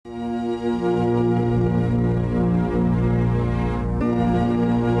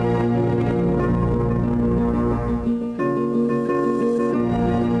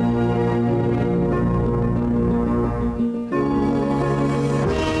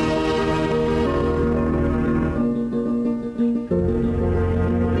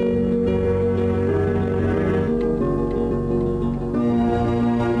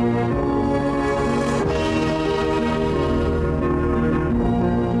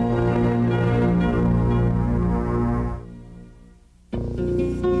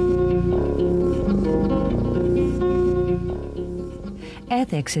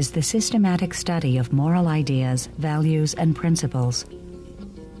Ethics is the systematic study of moral ideas, values, and principles.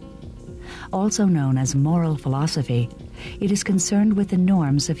 Also known as moral philosophy, it is concerned with the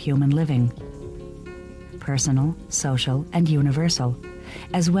norms of human living, personal, social, and universal,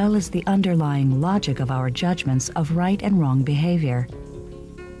 as well as the underlying logic of our judgments of right and wrong behavior.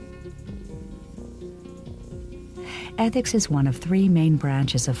 Ethics is one of three main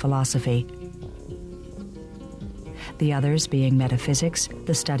branches of philosophy. The others being metaphysics,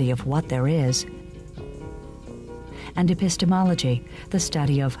 the study of what there is, and epistemology, the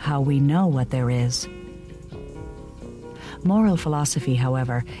study of how we know what there is. Moral philosophy,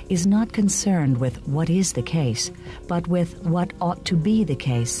 however, is not concerned with what is the case, but with what ought to be the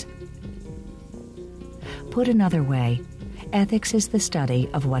case. Put another way, ethics is the study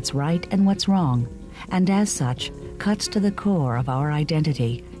of what's right and what's wrong, and as such, cuts to the core of our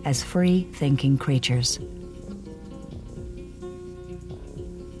identity as free thinking creatures.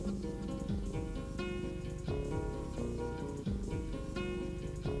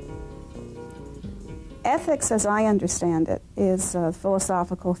 Ethics, as I understand it, is a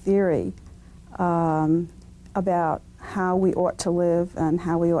philosophical theory about how we ought to live and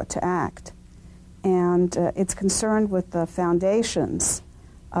how we ought to act. And it's concerned with the foundations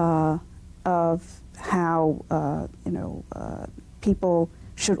of how people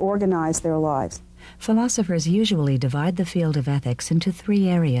should organize their lives. Philosophers usually divide the field of ethics into three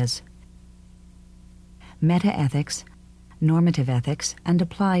areas: metaethics, normative ethics, and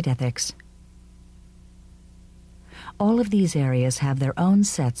applied ethics. All of these areas have their own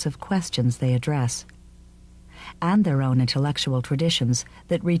sets of questions they address, and their own intellectual traditions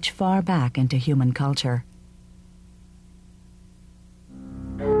that reach far back into human culture.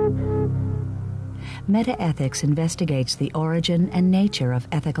 Metaethics investigates the origin and nature of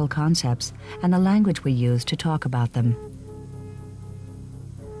ethical concepts and the language we use to talk about them.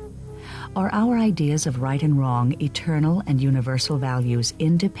 Are our ideas of right and wrong eternal and universal values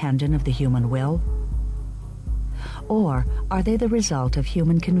independent of the human will? Or are they the result of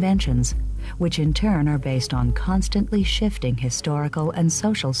human conventions, which in turn are based on constantly shifting historical and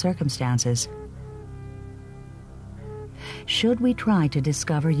social circumstances? Should we try to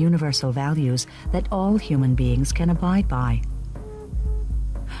discover universal values that all human beings can abide by?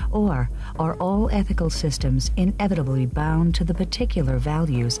 Or are all ethical systems inevitably bound to the particular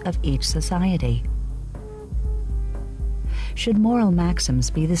values of each society? Should moral maxims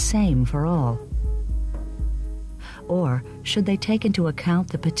be the same for all? Or should they take into account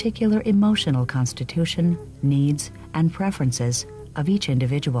the particular emotional constitution, needs, and preferences of each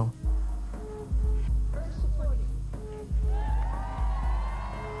individual?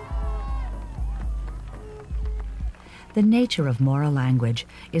 The nature of moral language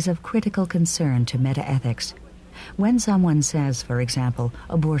is of critical concern to metaethics. When someone says, for example,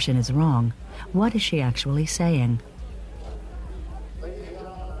 abortion is wrong, what is she actually saying?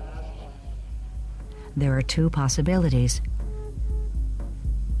 There are two possibilities.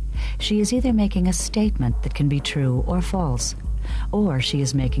 She is either making a statement that can be true or false, or she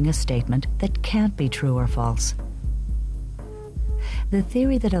is making a statement that can't be true or false. The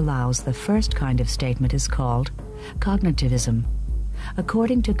theory that allows the first kind of statement is called cognitivism.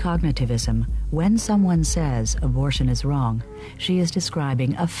 According to cognitivism, when someone says abortion is wrong, she is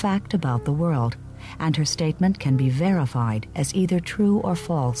describing a fact about the world, and her statement can be verified as either true or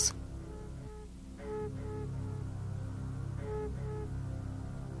false.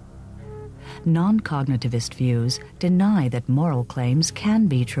 Non-cognitivist views deny that moral claims can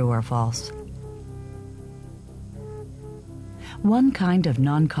be true or false. One kind of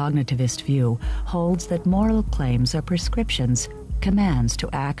non-cognitivist view holds that moral claims are prescriptions, commands to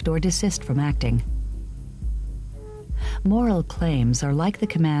act or desist from acting. Moral claims are like the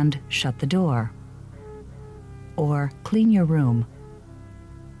command, shut the door, or clean your room.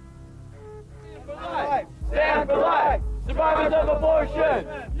 Stand for life! Stand for life! Survivors of abortion!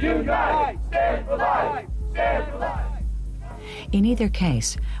 Unite! Stand for life! Stand for life! In either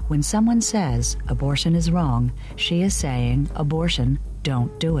case, when someone says abortion is wrong, she is saying, abortion,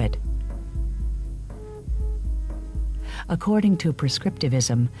 don't do it. According to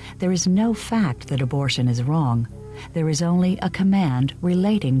prescriptivism, there is no fact that abortion is wrong. There is only a command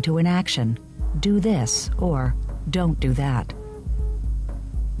relating to an action. Do this or don't do that.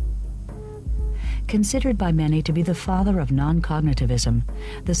 Considered by many to be the father of non-cognitivism,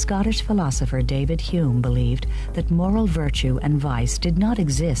 the Scottish philosopher David Hume believed that moral virtue and vice did not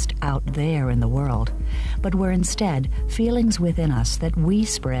exist out there in the world, but were instead feelings within us that we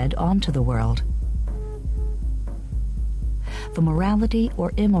spread onto the world. The morality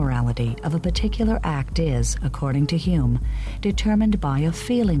or immorality of a particular act is, according to Hume, determined by a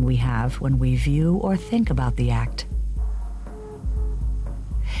feeling we have when we view or think about the act.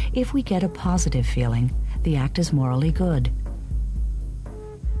 If we get a positive feeling, the act is morally good.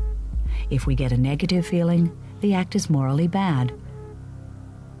 If we get a negative feeling, the act is morally bad.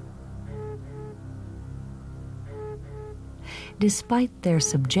 Despite their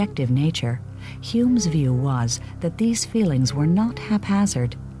subjective nature, Hume's view was that these feelings were not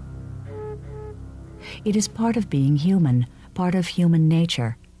haphazard. It is part of being human, part of human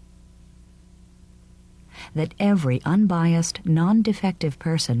nature. That every unbiased, non-defective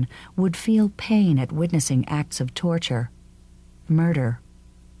person would feel pain at witnessing acts of torture, murder,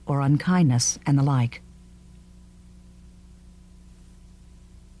 or unkindness, and the like.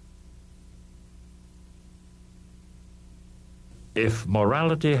 If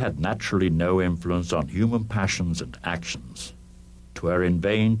morality had naturally no influence on human passions and actions, 'twere in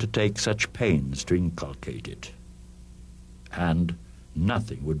vain to take such pains to inculcate it. And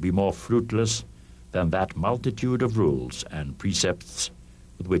nothing would be more fruitless than that multitude of rules and precepts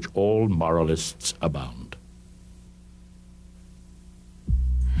with which all moralists abound.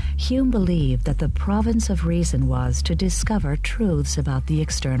 Hume believed that the province of reason was to discover truths about the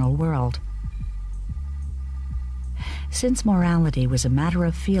external world. Since morality was a matter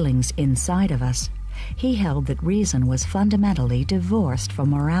of feelings inside of us, he held that reason was fundamentally divorced from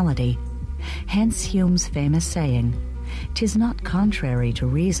morality. Hence Hume's famous saying, "'Tis not contrary to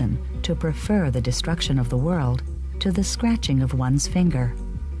reason to prefer the destruction of the world to the scratching of one's finger."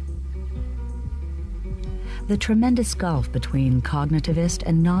 The tremendous gulf between cognitivist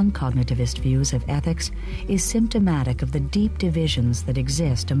and non-cognitivist views of ethics is symptomatic of the deep divisions that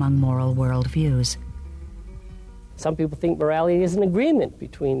exist among moral worldviews. Some people think morality is an agreement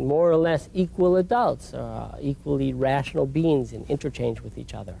between more or less equal adults, equally rational beings in interchange with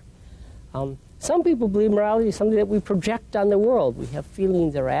each other. Some people believe morality is something that we project on the world. We have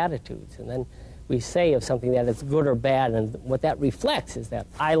feelings or attitudes, and then we say of something that it's good or bad, and what that reflects is that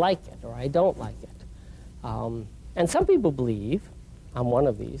I like it or I don't like it. And some people believe, I'm one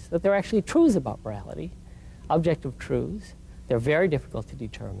of these, that there are actually truths about morality, objective truths. They're very difficult to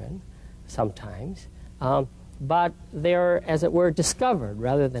determine sometimes, but they're, as it were, discovered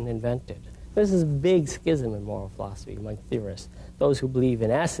rather than invented. This is a big schism in moral philosophy among theorists. Those who believe, in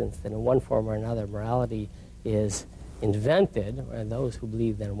essence, that in one form or another morality is invented, and those who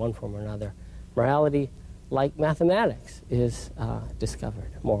believe that in one form or another morality, like mathematics, is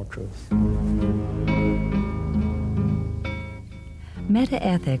discovered, moral truth.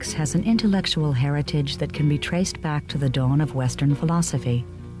 Metaethics has an intellectual heritage that can be traced back to the dawn of Western philosophy.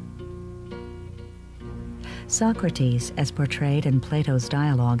 Socrates, as portrayed in Plato's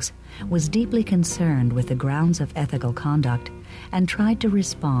dialogues, was deeply concerned with the grounds of ethical conduct and tried to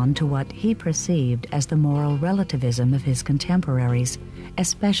respond to what he perceived as the moral relativism of his contemporaries,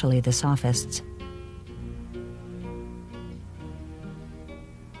 especially the sophists.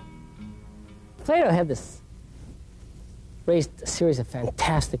 Plato had raised a series of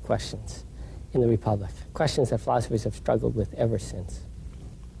fantastic questions in the Republic, questions that philosophers have struggled with ever since.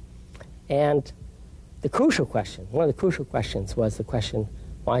 And the crucial question, one of the crucial questions, was the question,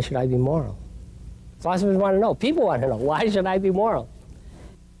 why should I be moral? Philosophers want to know, people want to know, why should I be moral?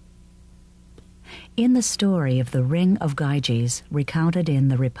 In the story of the Ring of Gyges, recounted in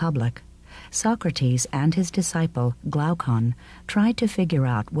the Republic, Socrates and his disciple Glaucon tried to figure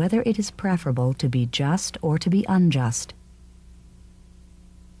out whether it is preferable to be just or to be unjust.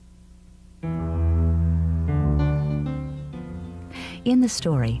 In the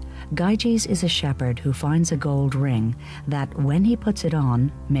story, Gyges is a shepherd who finds a gold ring that, when he puts it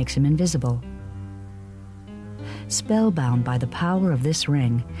on, makes him invisible. Spellbound by the power of this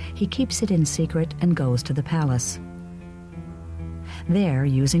ring, he keeps it in secret and goes to the palace. There,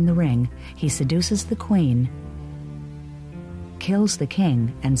 using the ring, he seduces the queen, kills the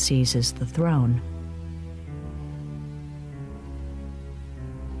king, and seizes the throne.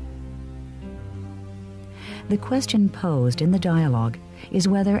 The question posed in the dialogue is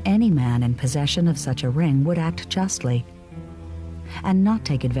whether any man in possession of such a ring would act justly and not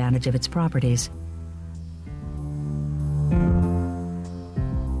take advantage of its properties.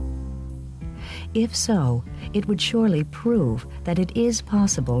 If so, it would surely prove that it is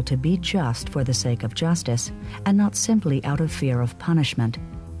possible to be just for the sake of justice, and not simply out of fear of punishment.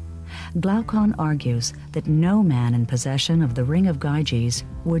 Glaucon argues that no man in possession of the ring of Gyges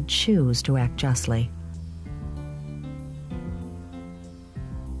would choose to act justly.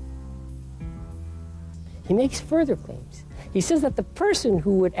 He makes further claims. He says that the person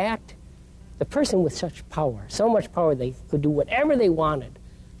who would act, the person with such power, so much power they could do whatever they wanted,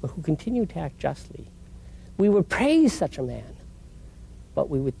 but who continued to act justly, we would praise such a man, but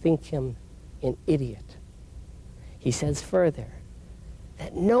we would think him an idiot. He says further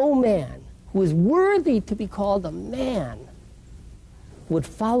that no man who is worthy to be called a man would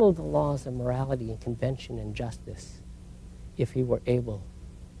follow the laws of morality and convention and justice if he were able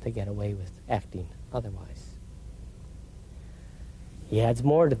to get away with acting otherwise. He adds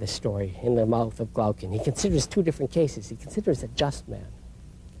more to the story in the mouth of Glaucon. He considers two different cases. He considers a just man,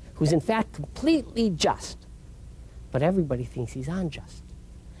 who's in fact completely just, but everybody thinks he's unjust.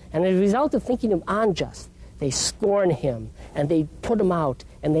 And as a result of thinking him unjust, they scorn him, and they put him out,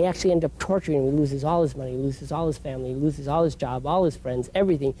 and they actually end up torturing him. He loses all his money, he loses all his family, he loses all his job, all his friends,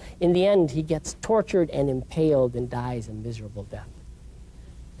 everything. In the end, he gets tortured and impaled and dies a miserable death.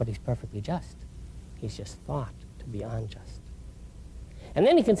 But he's perfectly just. He's just thought to be unjust. And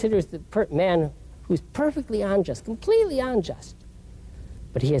then he considers the man who's perfectly unjust, completely unjust,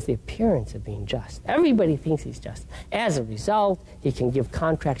 but he has the appearance of being just. Everybody thinks he's just. As a result, he can give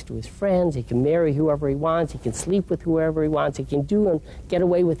contracts to his friends, he can marry whoever he wants, he can sleep with whoever he wants, he can do and get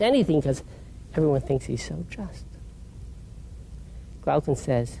away with anything because everyone thinks he's so just. Glaucon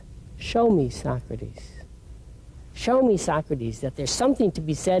says, show me, Socrates. Show me, Socrates, that there's something to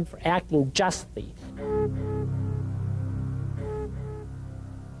be said for acting justly.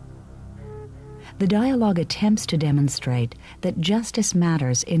 The dialogue attempts to demonstrate that justice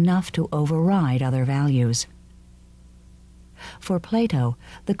matters enough to override other values. For Plato,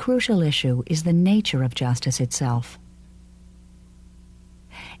 the crucial issue is the nature of justice itself.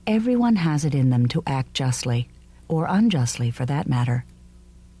 Everyone has it in them to act justly, or unjustly for that matter.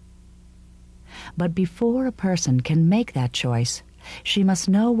 But before a person can make that choice, she must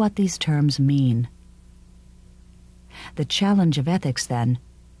know what these terms mean. The challenge of ethics, then,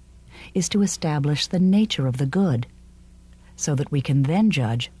 is to establish the nature of the good, so that we can then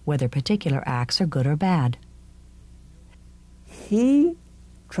judge whether particular acts are good or bad. He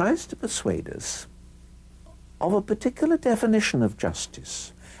tries to persuade us of a particular definition of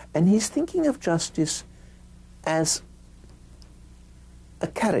justice, and he's thinking of justice as a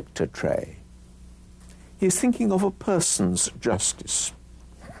character trait. He's thinking of a person's justice.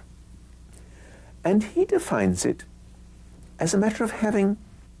 And he defines it as a matter of having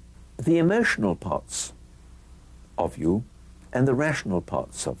the emotional parts of you and the rational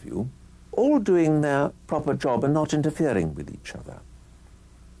parts of you all doing their proper job and not interfering with each other.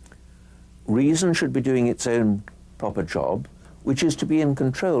 Reason should be doing its own proper job, which is to be in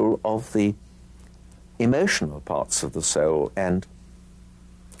control of the emotional parts of the soul and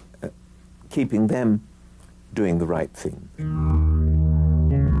keeping them doing the right thing.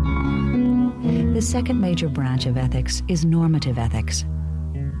 The second major branch of ethics is normative ethics.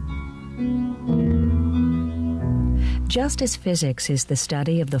 Just as physics is the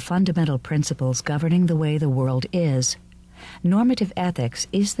study of the fundamental principles governing the way the world is, normative ethics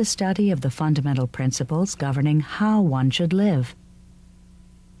is the study of the fundamental principles governing how one should live,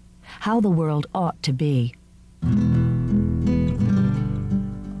 how the world ought to be.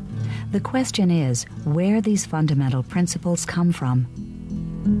 The question is where these fundamental principles come from.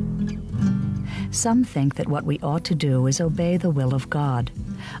 Some think that what we ought to do is obey the will of God.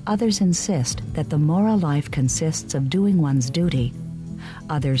 Others insist that the moral life consists of doing one's duty.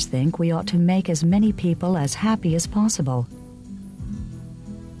 Others think we ought to make as many people as happy as possible.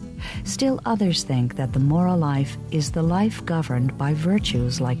 Still others think that the moral life is the life governed by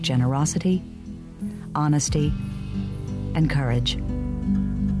virtues like generosity, honesty, and courage.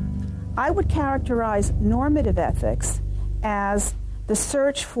 I would characterize normative ethics as the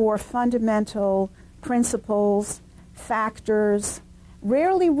search for fundamental principles, factors,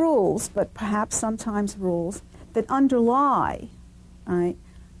 rarely rules, but perhaps sometimes rules, that underlie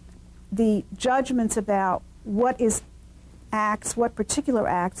the judgments about what particular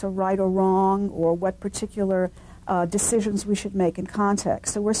acts are right or wrong, or what particular decisions we should make in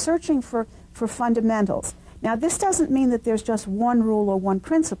context. So we're searching for fundamentals. Now, this doesn't mean that there's just one rule or one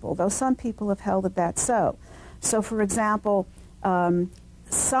principle, though some people have held that that's so. So, for example,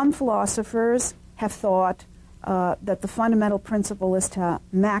 some philosophers have thought that the fundamental principle is to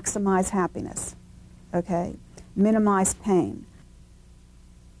maximize happiness, okay, minimize pain.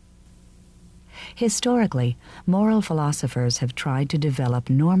 Historically, moral philosophers have tried to develop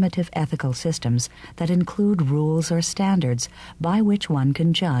normative ethical systems that include rules or standards by which one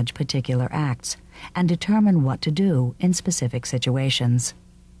can judge particular acts and determine what to do in specific situations.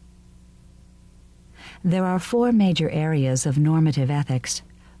 There are four major areas of normative ethics: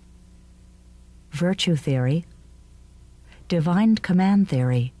 virtue theory, divine command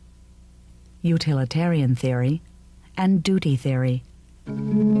theory, utilitarian theory, and duty theory.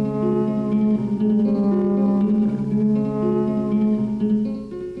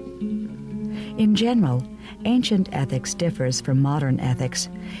 In general, ancient ethics differs from modern ethics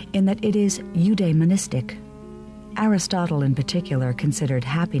in that it is eudaimonistic. Aristotle in particular considered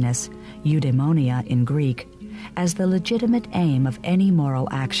happiness, eudaimonia in Greek, as the legitimate aim of any moral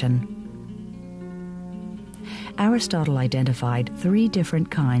action. Aristotle identified three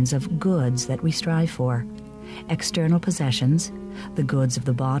different kinds of goods that we strive for: external possessions, the goods of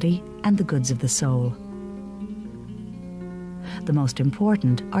the body, and the goods of the soul. The most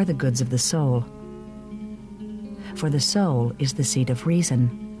important are the goods of the soul, for the soul is the seat of reason.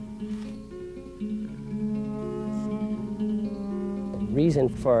 Reason,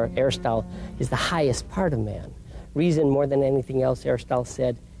 for Aristotle, is the highest part of man. Reason, more than anything else, Aristotle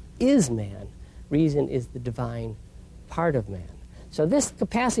said, is man. Reason is the divine part of man. So this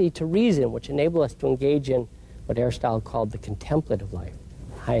capacity to reason, which enables us to engage in what Aristotle called the contemplative life,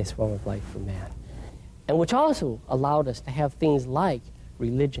 the highest form of life for man, and which also allowed us to have things like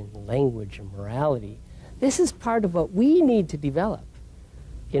religion, language, and morality. This is part of what we need to develop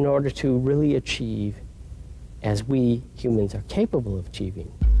in order to really achieve as we humans are capable of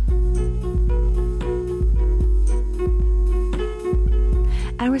achieving.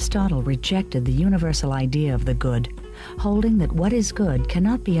 Aristotle rejected the universal idea of the good, holding that what is good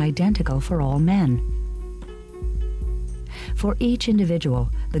cannot be identical for all men. For each individual,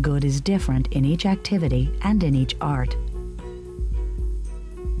 the good is different in each activity and in each art.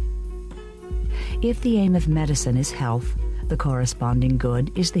 If the aim of medicine is health, the corresponding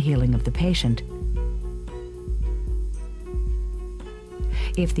good is the healing of the patient.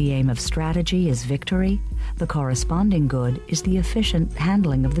 If the aim of strategy is victory, the corresponding good is the efficient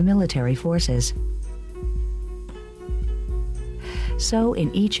handling of the military forces. So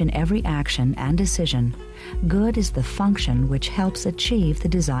in each and every action and decision, good is the function which helps achieve the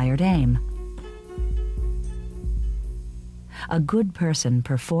desired aim. A good person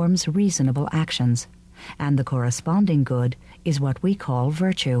performs reasonable actions, and the corresponding good is what we call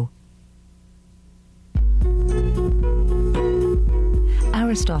virtue.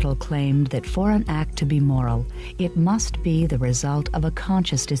 Aristotle claimed that for an act to be moral, it must be the result of a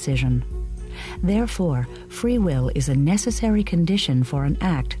conscious decision. Therefore, free will is a necessary condition for an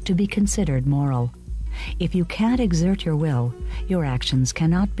act to be considered moral. If you can't exert your will, your actions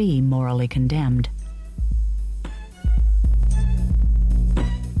cannot be morally condemned.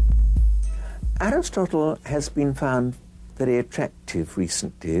 Aristotle has been found very attractive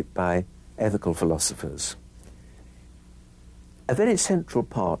recently by ethical philosophers. A very central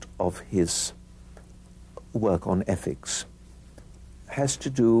part of his work on ethics has to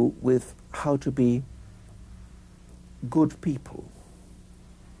do with how to be good people.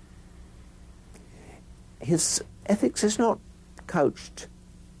 His ethics is not couched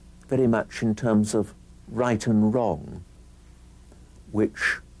very much in terms of right and wrong,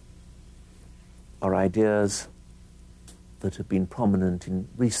 which are ideas that have been prominent in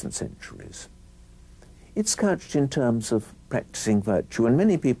recent centuries. It's couched in terms of practicing virtue, and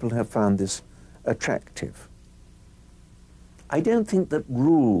many people have found this attractive. I don't think that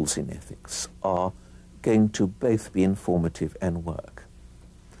rules in ethics are going to both be informative and work.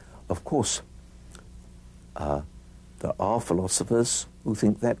 Of course, there are philosophers who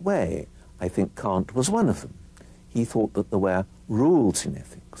think that way. I think Kant was one of them. He thought that there were rules in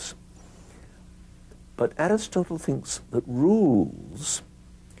ethics. But Aristotle thinks that rules,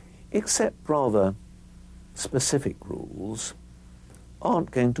 except rather specific rules,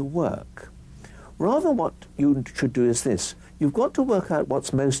 aren't going to work. Rather, what you should do is this. You've got to work out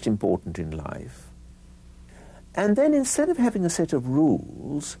what's most important in life, and then instead of having a set of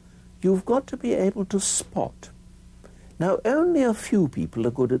rules, you've got to be able to spot. Now, only a few people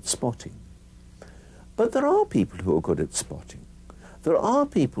are good at spotting, but there are people who are good at spotting. There are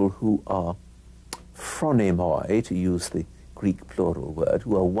people who are phronemoi, to use the Greek plural word,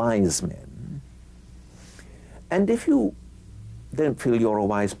 who are wise men. And if you don't feel you're a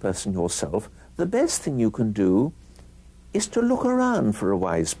wise person yourself, the best thing you can do is to look around for a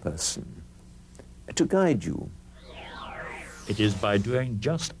wise person to guide you. It is by doing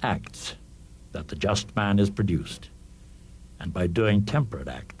just acts that the just man is produced, and by doing temperate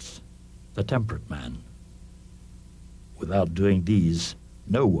acts the temperate man. Without doing these,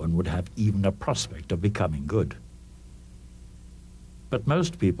 no one would have even a prospect of becoming good. But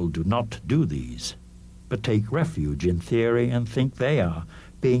most people do not do these, but take refuge in theory and think they are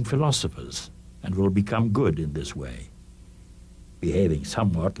being philosophers and will become good in this way, behaving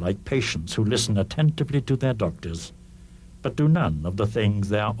somewhat like patients who listen attentively to their doctors, but do none of the things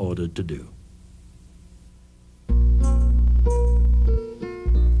they are ordered to do.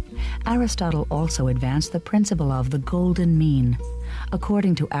 Aristotle also advanced the principle of the golden mean.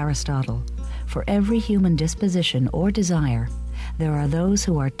 According to Aristotle, for every human disposition or desire, there are those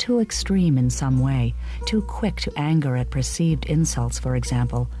who are too extreme in some way, too quick to anger at perceived insults, for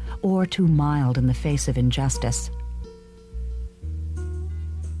example, or too mild in the face of injustice.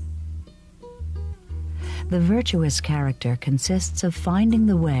 The virtuous character consists of finding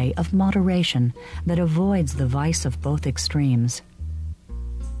the way of moderation that avoids the vice of both extremes.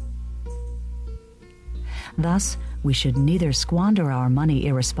 Thus, we should neither squander our money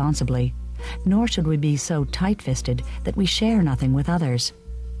irresponsibly, nor should we be so tight-fisted that we share nothing with others.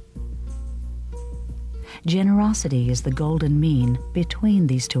 Generosity is the golden mean between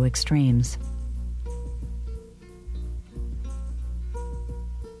these two extremes.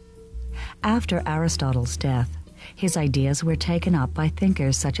 After Aristotle's death, his ideas were taken up by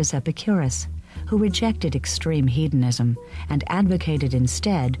thinkers such as Epicurus, who rejected extreme hedonism and advocated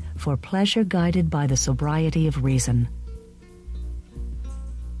instead for pleasure guided by the sobriety of reason.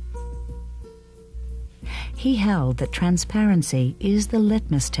 He held that transparency is the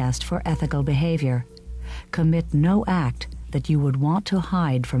litmus test for ethical behavior. Commit no act that you would want to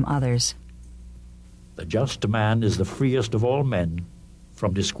hide from others. The just man is the freest of all men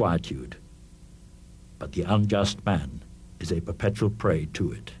from disquietude, but the unjust man is a perpetual prey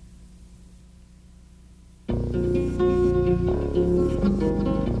to it.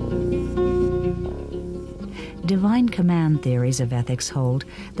 Divine command theories of ethics hold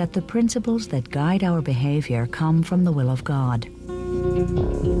that the principles that guide our behavior come from the will of God.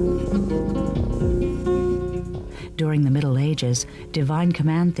 During the Middle Ages, divine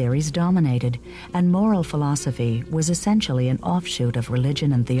command theories dominated, and moral philosophy was essentially an offshoot of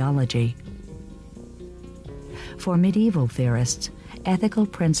religion and theology. For medieval theorists, ethical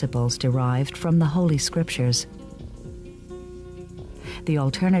principles derived from the Holy Scriptures. The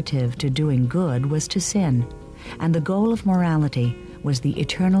alternative to doing good was to sin, and the goal of morality was the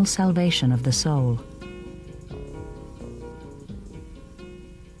eternal salvation of the soul.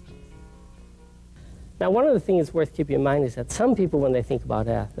 Now, one of the things worth keeping in mind is that some people, when they think about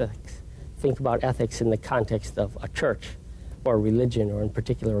ethics in the context of a church or a religion, or in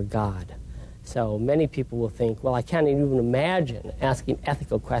particular a God. So many people will think, well, I can't even imagine asking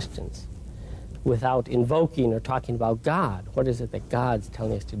ethical questions without invoking or talking about God. What is it that God's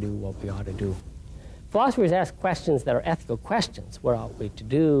telling us to do, what we ought to do? Philosophers ask questions that are ethical questions. What ought we to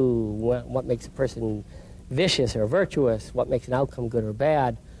do? What makes a person vicious or virtuous? What makes an outcome good or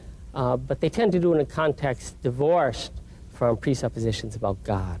bad? But they tend to do it in a context divorced from presuppositions about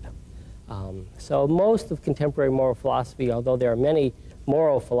God. So most of contemporary moral philosophy, although there are many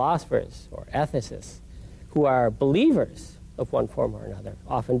moral philosophers or ethicists who are believers of one form or another,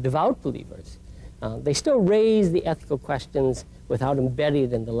 often devout believers, they still raise the ethical questions without embedding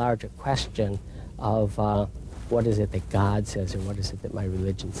it in the larger question of what is it that God says, or what is it that my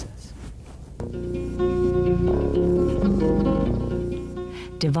religion says.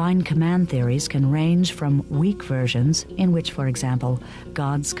 Divine command theories can range from weak versions, in which, for example,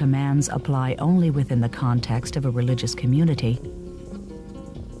 God's commands apply only within the context of a religious community,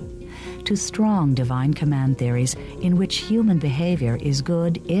 to strong divine command theories in which human behavior is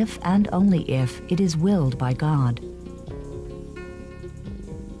good if and only if it is willed by God.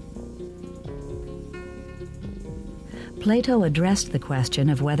 Plato addressed the question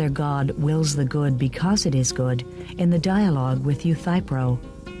of whether God wills the good because it is good in the dialogue with Euthyphro.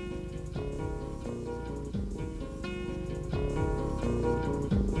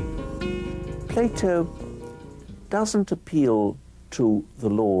 Plato doesn't appeal to the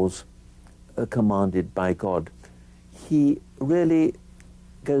laws commanded by God. He really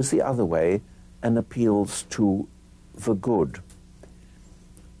goes the other way and appeals to the good.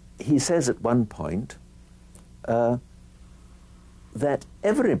 He says at one point that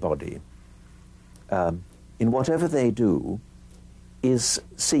everybody, in whatever they do, is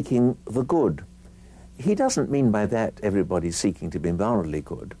seeking the good. He doesn't mean by that everybody's seeking to be morally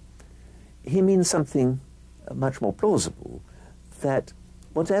good. He means something much more plausible, that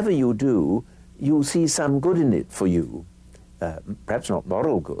whatever you do, you see some good in it for you. Perhaps not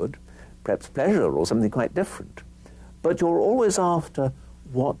moral good, perhaps pleasure or something quite different. But you're always after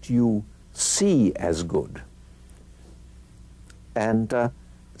what you see as good. And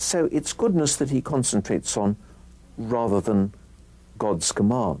so it's goodness that he concentrates on rather than God's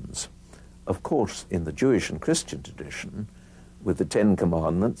commands. Of course, in the Jewish and Christian tradition, with the 10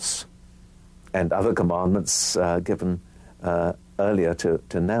 Commandments and other commandments given earlier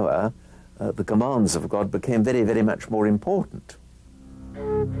to Noah, the commands of God became very, very much more important.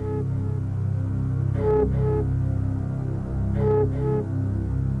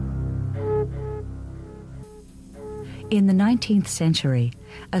 In the 19th century,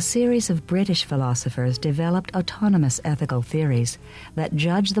 a series of British philosophers developed autonomous ethical theories that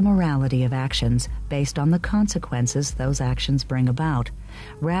judge the morality of actions based on the consequences those actions bring about,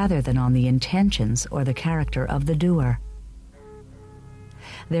 rather than on the intentions or the character of the doer.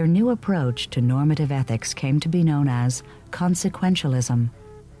 Their new approach to normative ethics came to be known as consequentialism.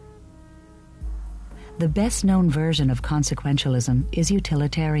 The best-known version of consequentialism is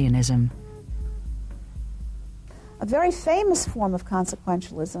utilitarianism. A very famous form of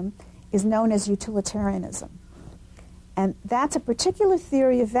consequentialism is known as utilitarianism. And that's a particular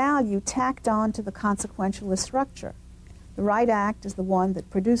theory of value tacked on to the consequentialist structure. The right act is the one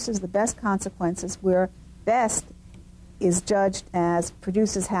that produces the best consequences, where best is judged as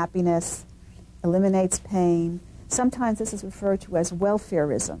produces happiness, eliminates pain. Sometimes this is referred to as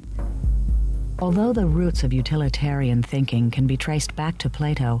welfarism. Although the roots of utilitarian thinking can be traced back to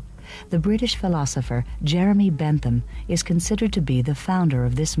Plato, the British philosopher Jeremy Bentham is considered to be the founder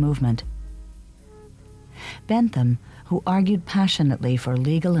of this movement. Bentham, who argued passionately for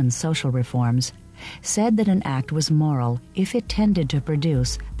legal and social reforms, said that an act was moral if it tended to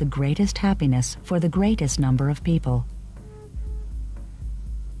produce the greatest happiness for the greatest number of people.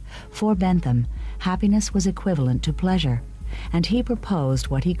 For Bentham, happiness was equivalent to pleasure, and he proposed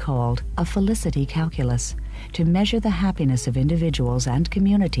what he called a felicity calculus to measure the happiness of individuals and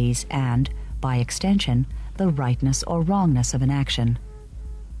communities and, by extension, the rightness or wrongness of an action.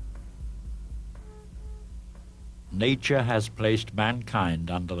 Nature has placed mankind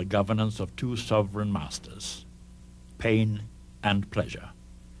under the governance of 2 sovereign masters, pain and pleasure.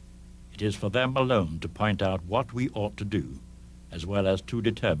 It is for them alone to point out what we ought to do, as well as to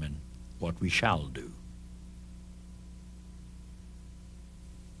determine what we shall do.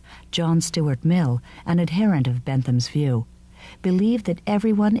 John Stuart Mill, an adherent of Bentham's view, believed that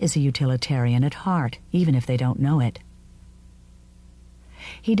everyone is a utilitarian at heart, even if they don't know it.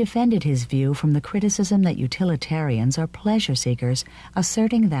 He defended his view from the criticism that utilitarians are pleasure seekers,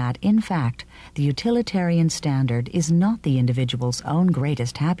 asserting that, in fact, the utilitarian standard is not the individual's own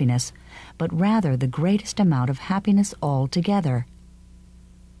greatest happiness, but rather the greatest amount of happiness altogether.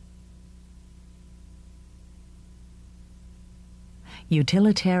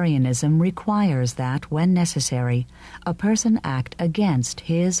 Utilitarianism requires that, when necessary, a person act against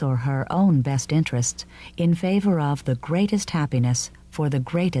his or her own best interests in favor of the greatest happiness for the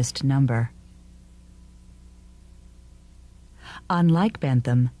greatest number. Unlike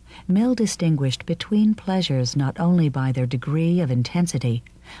Bentham, Mill distinguished between pleasures not only by their degree of intensity,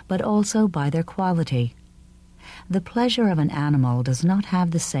 but also by their quality. The pleasure of an animal does not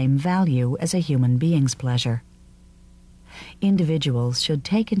have the same value as a human being's pleasure. Individuals should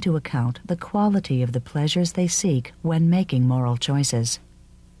take into account the quality of the pleasures they seek when making moral choices.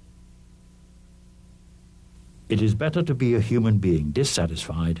 It is better to be a human being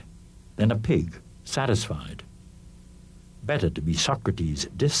dissatisfied than a pig satisfied. Better to be Socrates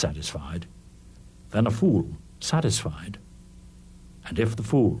dissatisfied than a fool satisfied. And if the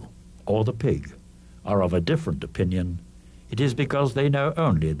fool or the pig are of a different opinion, it is because they know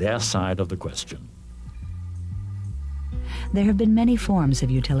only their side of the question. There have been many forms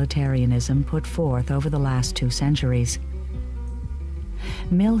of utilitarianism put forth over the last 2 centuries.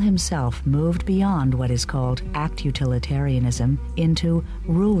 Mill himself moved beyond what is called act utilitarianism into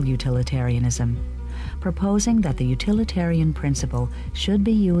rule utilitarianism, proposing that the utilitarian principle should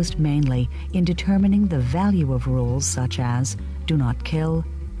be used mainly in determining the value of rules such as do not kill,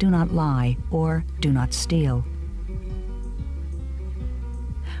 do not lie, or do not steal.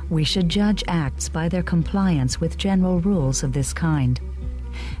 We should judge acts by their compliance with general rules of this kind.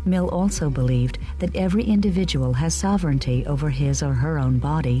 Mill also believed that every individual has sovereignty over his or her own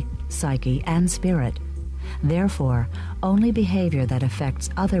body, psyche, and spirit. Therefore, only behavior that affects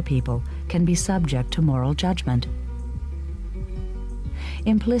other people can be subject to moral judgment.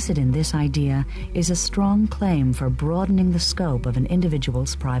 Implicit in this idea is a strong claim for broadening the scope of an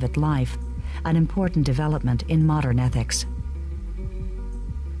individual's private life, an important development in modern ethics.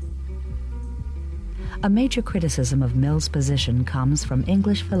 A major criticism of Mill's position comes from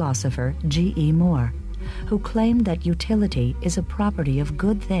English philosopher G.E. Moore, who claimed that utility is a property of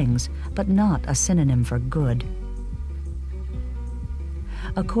good things, but not a synonym for good.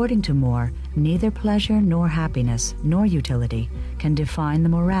 According to More, neither pleasure nor happiness nor utility can define the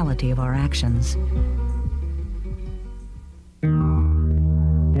morality of our actions.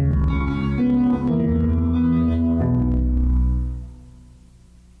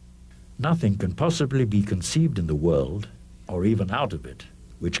 Nothing can possibly be conceived in the world, or even out of it,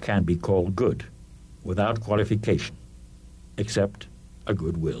 which can be called good, without qualification, except a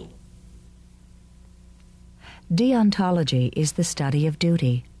good will. Deontology is the study of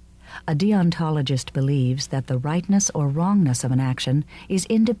duty. A deontologist believes that the rightness or wrongness of an action is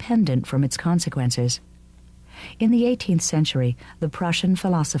independent from its consequences. In the 18th century, the Prussian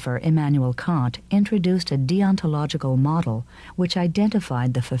philosopher Immanuel Kant introduced a deontological model which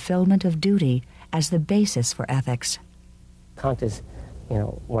identified the fulfillment of duty as the basis for ethics. Kant is,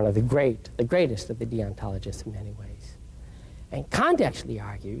 one of the greatest of the deontologists in many ways. And Kant actually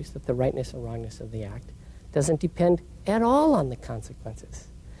argues that the rightness or wrongness of the act doesn't depend at all on the consequences.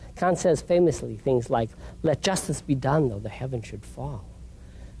 Kant says famously things like, "Let justice be done, though the heaven should fall."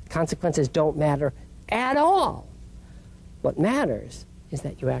 Consequences don't matter at all. What matters is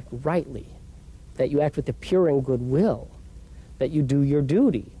that you act rightly, that you act with a pure and good will, that you do your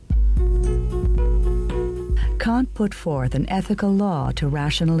duty. Kant put forth an ethical law to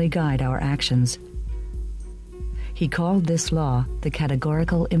rationally guide our actions. He called this law the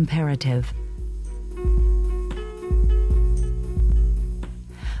categorical imperative.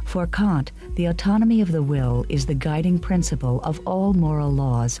 For Kant, the autonomy of the will is the guiding principle of all moral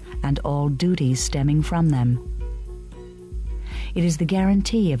laws and all duties stemming from them. It is the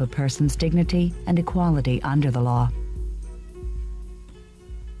guarantee of a person's dignity and equality under the law.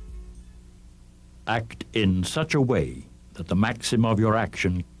 Act in such a way that the maxim of your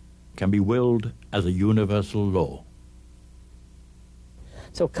action can be willed as a universal law.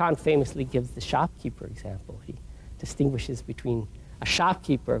 So Kant famously gives the shopkeeper example. He distinguishes between a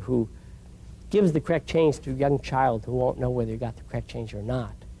shopkeeper who gives the correct change to a young child who won't know whether he got the correct change or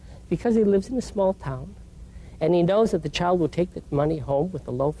not, because he lives in a small town, and he knows that the child will take the money home with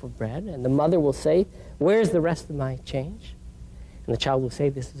a loaf of bread, and the mother will say, "Where's the rest of my change?" And the child will say,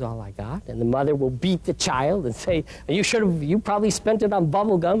 "This is all I got." And the mother will beat the child and say, you probably spent it on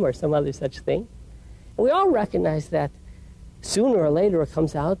bubble gum or some other such thing. And we all recognize that sooner or later it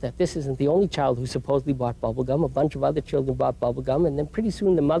comes out that this isn't the only child who supposedly bought bubble gum. A bunch of other children bought bubble gum, and then pretty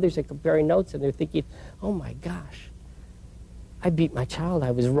soon the mothers are comparing notes and they're thinking, "Oh my gosh, I beat my child.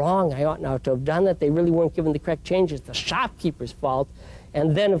 I was wrong. I ought not to have done it. They really weren't given the correct change. It's the shopkeeper's fault."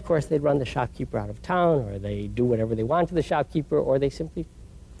 And then, of course, they'd run the shopkeeper out of town, or they do whatever they want to the shopkeeper, or they simply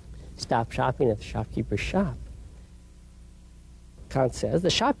stop shopping at the shopkeeper's shop. Kant says the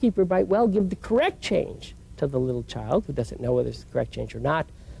shopkeeper might well give the correct change to the little child who doesn't know whether it's the correct change or not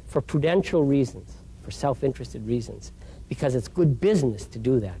for prudential reasons, for self-interested reasons, because it's good business to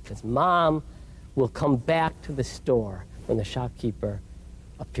do that, because mom will come back to the store when the shopkeeper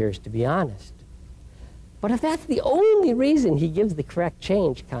appears to be honest. But if that's the only reason he gives the correct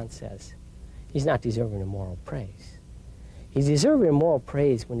change, Kant says, he's not deserving of moral praise. He's deserving of moral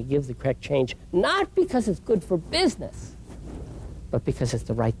praise when he gives the correct change, not because it's good for business, but because it's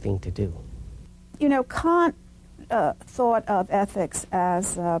the right thing to do. Kant thought of ethics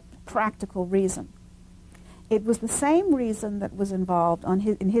as practical reason. It was the same reason that was involved,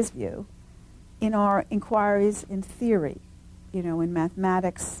 in his view, in our inquiries in theory, in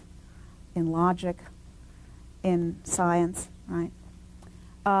mathematics, in logic, in science, right?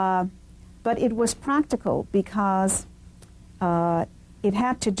 But it was practical because it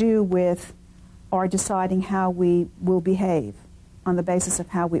had to do with our deciding how we will behave on the basis of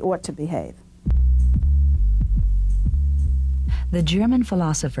how we ought to behave. The German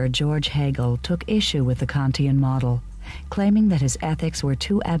philosopher George Hegel took issue with the Kantian model, claiming that his ethics were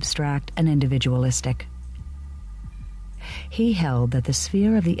too abstract and individualistic. He held that the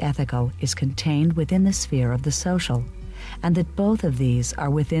sphere of the ethical is contained within the sphere of the social, and that both of these are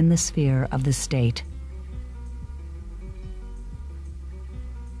within the sphere of the state.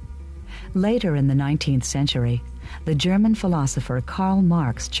 Later in the 19th century, the German philosopher Karl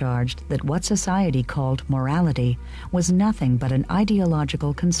Marx charged that what society called morality was nothing but an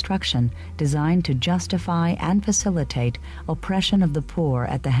ideological construction designed to justify and facilitate oppression of the poor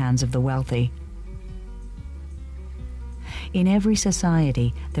at the hands of the wealthy. In every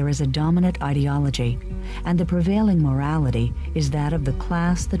society, there is a dominant ideology, and the prevailing morality is that of the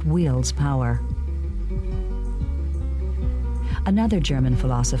class that wields power. Another German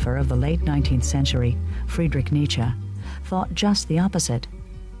philosopher of the late 19th century, Friedrich Nietzsche, thought just the opposite.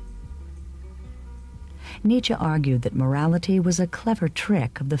 Nietzsche argued that morality was a clever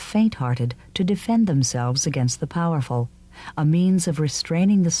trick of the faint-hearted to defend themselves against the powerful, a means of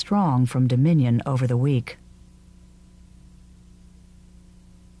restraining the strong from dominion over the weak.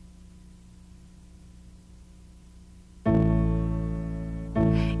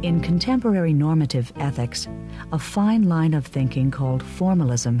 In contemporary normative ethics, a fine line of thinking called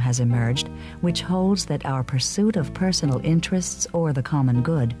formalism has emerged, which holds that our pursuit of personal interests or the common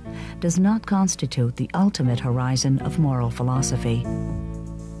good does not constitute the ultimate horizon of moral philosophy.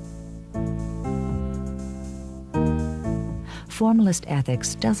 Formalist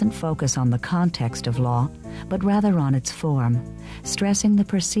ethics doesn't focus on the context of law, but rather on its form, stressing the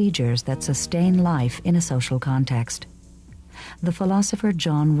procedures that sustain life in a social context. The philosopher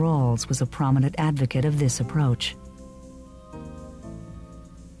John Rawls was a prominent advocate of this approach.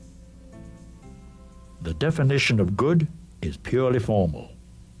 The definition of good is purely formal.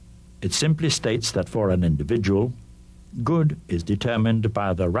 It simply states that for an individual, good is determined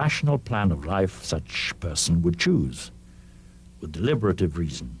by the rational plan of life such person would choose, with deliberative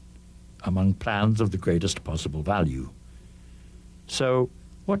reason, among plans of the greatest possible value. So,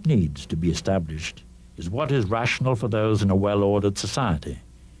 what needs to be established is what is rational for those in a well-ordered society,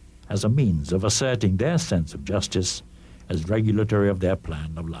 as a means of asserting their sense of justice as regulatory of their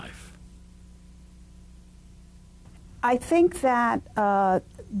plan of life. I think that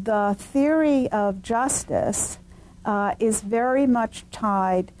the theory of justice is very much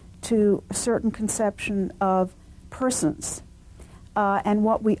tied to a certain conception of persons and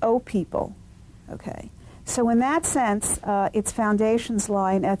what we owe people. Okay, so in that sense, its foundations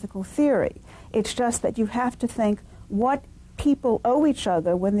lie in ethical theory. It's just that you have to think what people owe each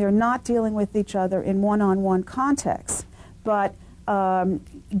other when they're not dealing with each other in one-on-one contexts, but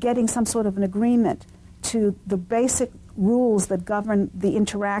getting some sort of an agreement to the basic rules that govern the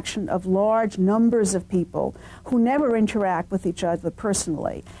interaction of large numbers of people who never interact with each other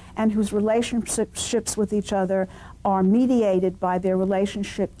personally and whose relationships with each other are mediated by their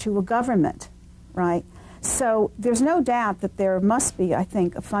relationship to a government, right? So there's no doubt that there must be, I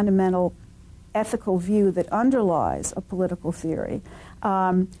think, a fundamental ethical view that underlies a political theory.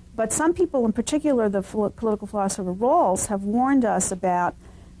 But some people, in particular the political philosopher Rawls, have warned us about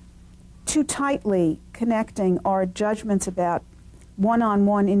too tightly connecting our judgments about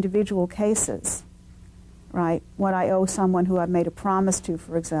one-on-one individual cases, right? What I owe someone who I've made a promise to,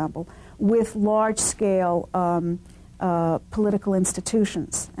 for example, with large-scale political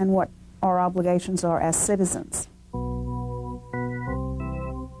institutions and what our obligations are as citizens.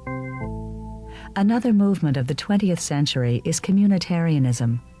 Another movement of the 20th century is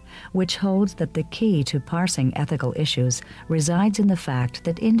communitarianism, which holds that the key to parsing ethical issues resides in the fact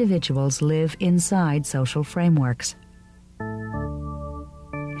that individuals live inside social frameworks.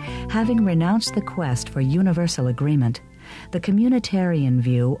 Having renounced the quest for universal agreement, the communitarian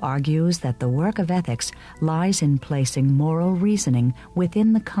view argues that the work of ethics lies in placing moral reasoning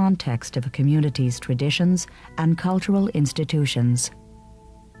within the context of a community's traditions and cultural institutions.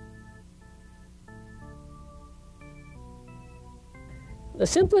 The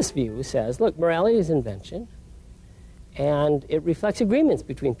simplest view says, look, morality is invention, and it reflects agreements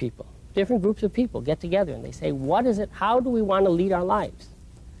between people. Different groups of people get together and they say, what is it, how do we want to lead our lives?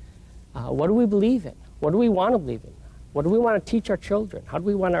 What do we believe in? What do we want to believe in? What do we want to teach our children? How do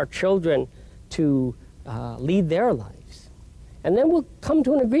we want our children to lead their lives? And then we'll come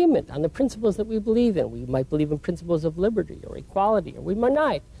to an agreement on the principles that we believe in. We might believe in principles of liberty or equality, or we might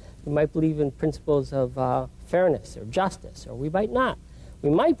not. We might believe in principles of fairness or justice, or we might not. We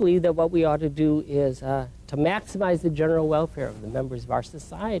might believe that what we ought to do is to maximize the general welfare of the members of our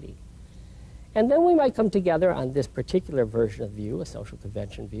society. And then we might come together on this particular version of view, a social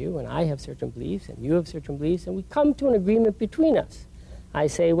convention view, and I have certain beliefs and you have certain beliefs, and we come to an agreement between us. I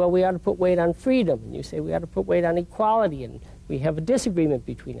say, well, we ought to put weight on freedom, and you say we ought to put weight on equality, and we have a disagreement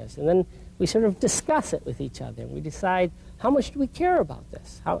between us. And then we sort of discuss it with each other, and we decide, how much do we care about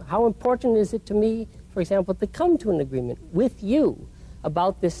this? How important is it to me, for example, to come to an agreement with you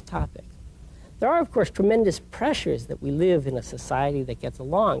about this topic? There are, of course, tremendous pressures that we live in a society that gets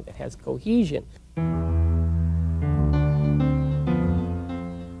along, that has cohesion.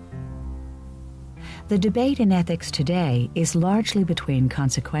 The debate in ethics today is largely between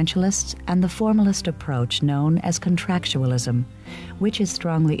consequentialists and the formalist approach known as contractualism, which is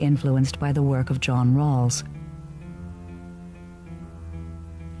strongly influenced by the work of John Rawls.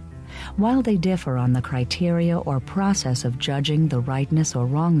 While they differ on the criteria or process of judging the rightness or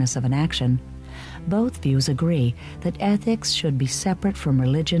wrongness of an action, both views agree that ethics should be separate from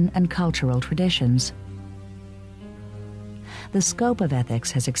religion and cultural traditions. The scope of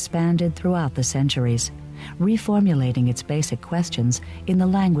ethics has expanded throughout the centuries, reformulating its basic questions in the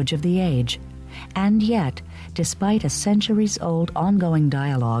language of the age. And yet, despite a centuries-old ongoing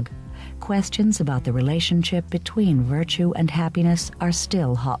dialogue, questions about the relationship between virtue and happiness are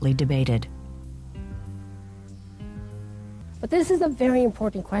still hotly debated. But this is a very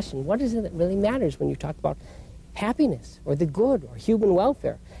important question. What is it that really matters when you talk about happiness or the good or human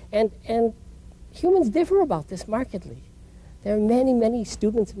welfare? And humans differ about this markedly. There are many, many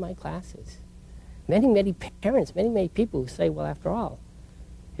students in my classes, many, many parents, many, many people who say, well, after all,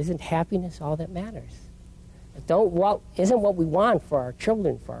 isn't happiness all that matters? Isn't what we want for our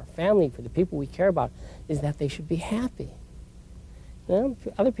children, for our family, for the people we care about, is that they should be happy? You know,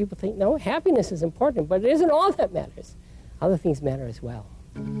 other people think, no, happiness is important, but it isn't all that matters. Other things matter as well.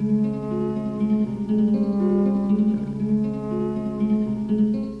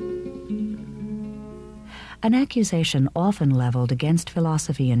 An accusation often leveled against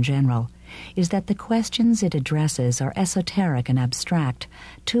philosophy in general is that the questions it addresses are esoteric and abstract,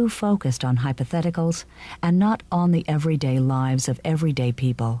 too focused on hypotheticals and not on the everyday lives of everyday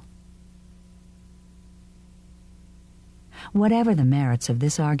people. Whatever the merits of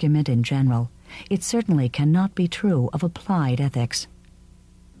this argument in general, it certainly cannot be true of applied ethics.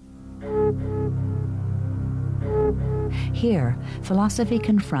 Here, philosophy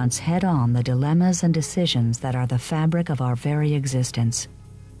confronts head-on the dilemmas and decisions that are the fabric of our very existence.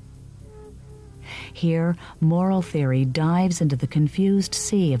 Here, moral theory dives into the confused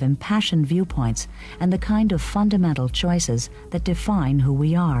sea of impassioned viewpoints and the kind of fundamental choices that define who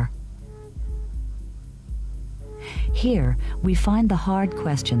we are. Here, we find the hard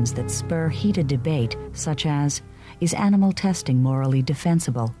questions that spur heated debate, such as, is animal testing morally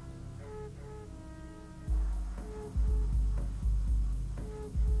defensible?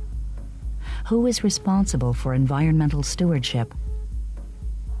 Who is responsible for environmental stewardship?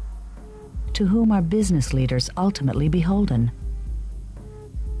 To whom are business leaders ultimately beholden?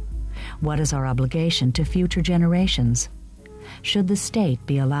 What is our obligation to future generations? Should the state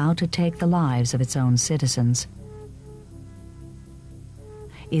be allowed to take the lives of its own citizens?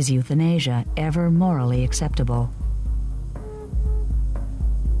 Is euthanasia ever morally acceptable?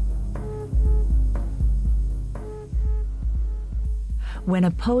 When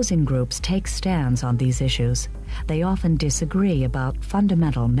opposing groups take stands on these issues, they often disagree about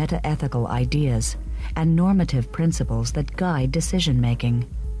fundamental metaethical ideas and normative principles that guide decision-making.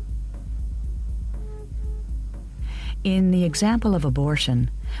 In the example of abortion,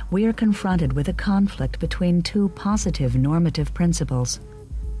 we are confronted with a conflict between two positive normative principles: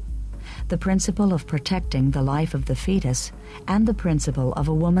 the principle of protecting the life of the fetus and the principle of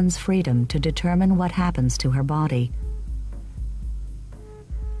a woman's freedom to determine what happens to her body.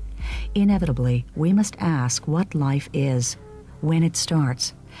 Inevitably, we must ask what life is, when it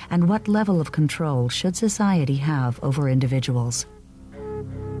starts, and what level of control should society have over individuals.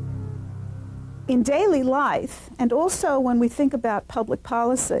 In daily life, and also when we think about public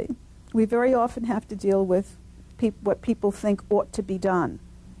policy, we very often have to deal with what people think ought to be done.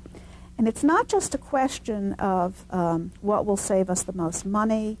 And it's not just a question of what will save us the most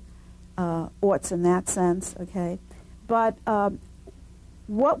money, oughts in that sense, okay, but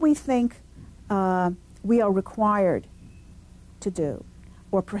what we think we are required to do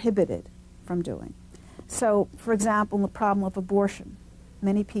or prohibited from doing. So, for example, the problem of abortion.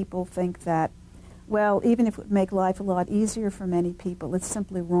 Many people think that, well, even if it would make life a lot easier for many people, it's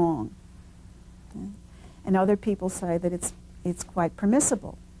simply wrong. Okay? And other people say that it's quite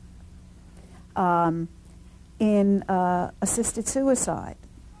permissible. In assisted suicide,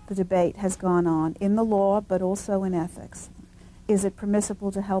 the debate has gone on in the law, but also in ethics. Is it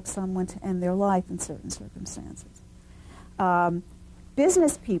permissible to help someone to end their life in certain circumstances?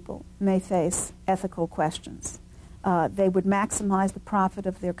 Business people may face ethical questions. They would maximize the profit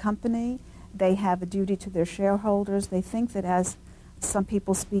of their company. They have a duty to their shareholders. They think that, as some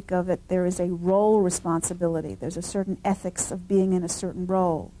people speak of it, there is a role responsibility. There's a certain ethics of being in a certain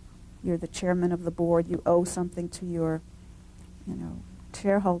role. You're the chairman of the board. You owe something to your,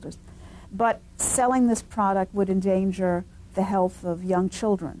 shareholders. But selling this product would endanger the health of young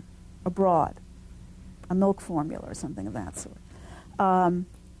children abroad, a milk formula or something of that sort.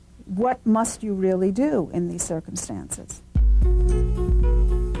 What must you really do in these circumstances?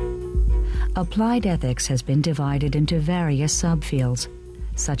 Applied ethics has been divided into various subfields,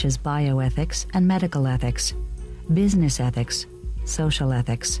 such as bioethics and medical ethics, business ethics, social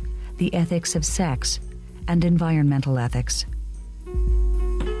ethics, the ethics of sex, and environmental ethics.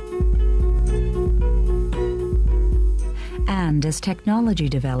 And as technology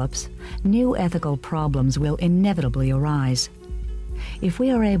develops, new ethical problems will inevitably arise. If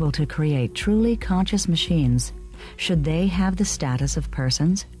we are able to create truly conscious machines, should they have the status of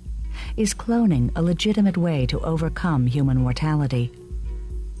persons? Is cloning a legitimate way to overcome human mortality?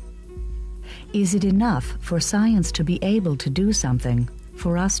 Is it enough for science to be able to do something,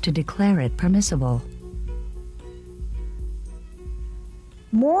 for us to declare it permissible?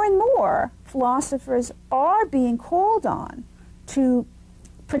 More and more philosophers are being called on to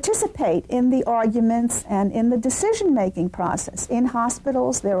participate in the arguments and in the decision-making process. In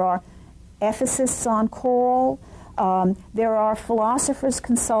hospitals, there are ethicists on call. There are philosophers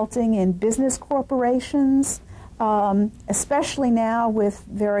consulting in business corporations, especially now with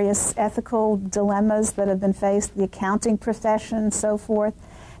various ethical dilemmas that have been faced, the accounting profession and so forth.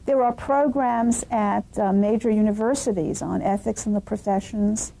 There are programs at major universities on ethics in the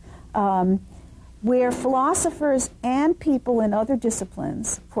professions where philosophers and people in other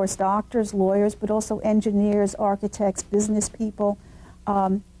disciplines, of course doctors, lawyers, but also engineers, architects, business people,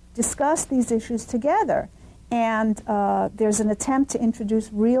 discuss these issues together. And there's an attempt to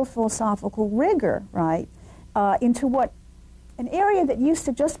introduce real philosophical rigor, right, into an area that used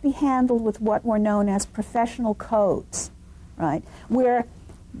to just be handled with what were known as professional codes, right, where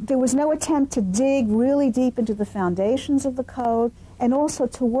there was no attempt to dig really deep into the foundations of the code and also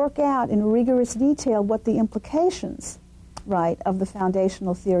to work out in rigorous detail what the implications, right, of the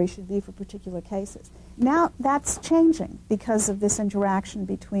foundational theory should be for particular cases. Now that's changing because of this interaction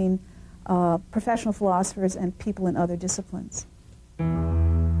between professional philosophers and people in other disciplines.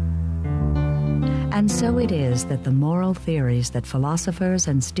 And so it is that the moral theories that philosophers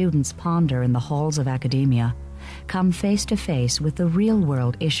and students ponder in the halls of academia come face to face with the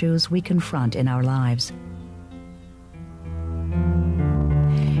real-world issues we confront in our lives.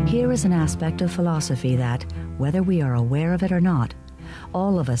 Here is an aspect of philosophy that, whether we are aware of it or not,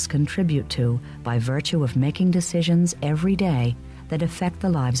 all of us contribute to by virtue of making decisions every day that affect the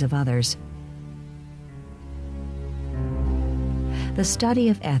lives of others. The study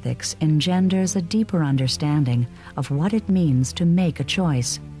of ethics engenders a deeper understanding of what it means to make a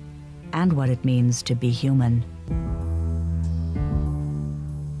choice and what it means to be human.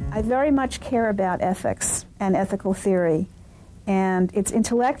 I very much care about ethics and ethical theory, and it's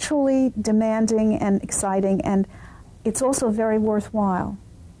intellectually demanding and exciting, and it's also very worthwhile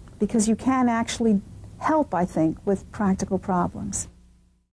because you can actually help, I think, with practical problems.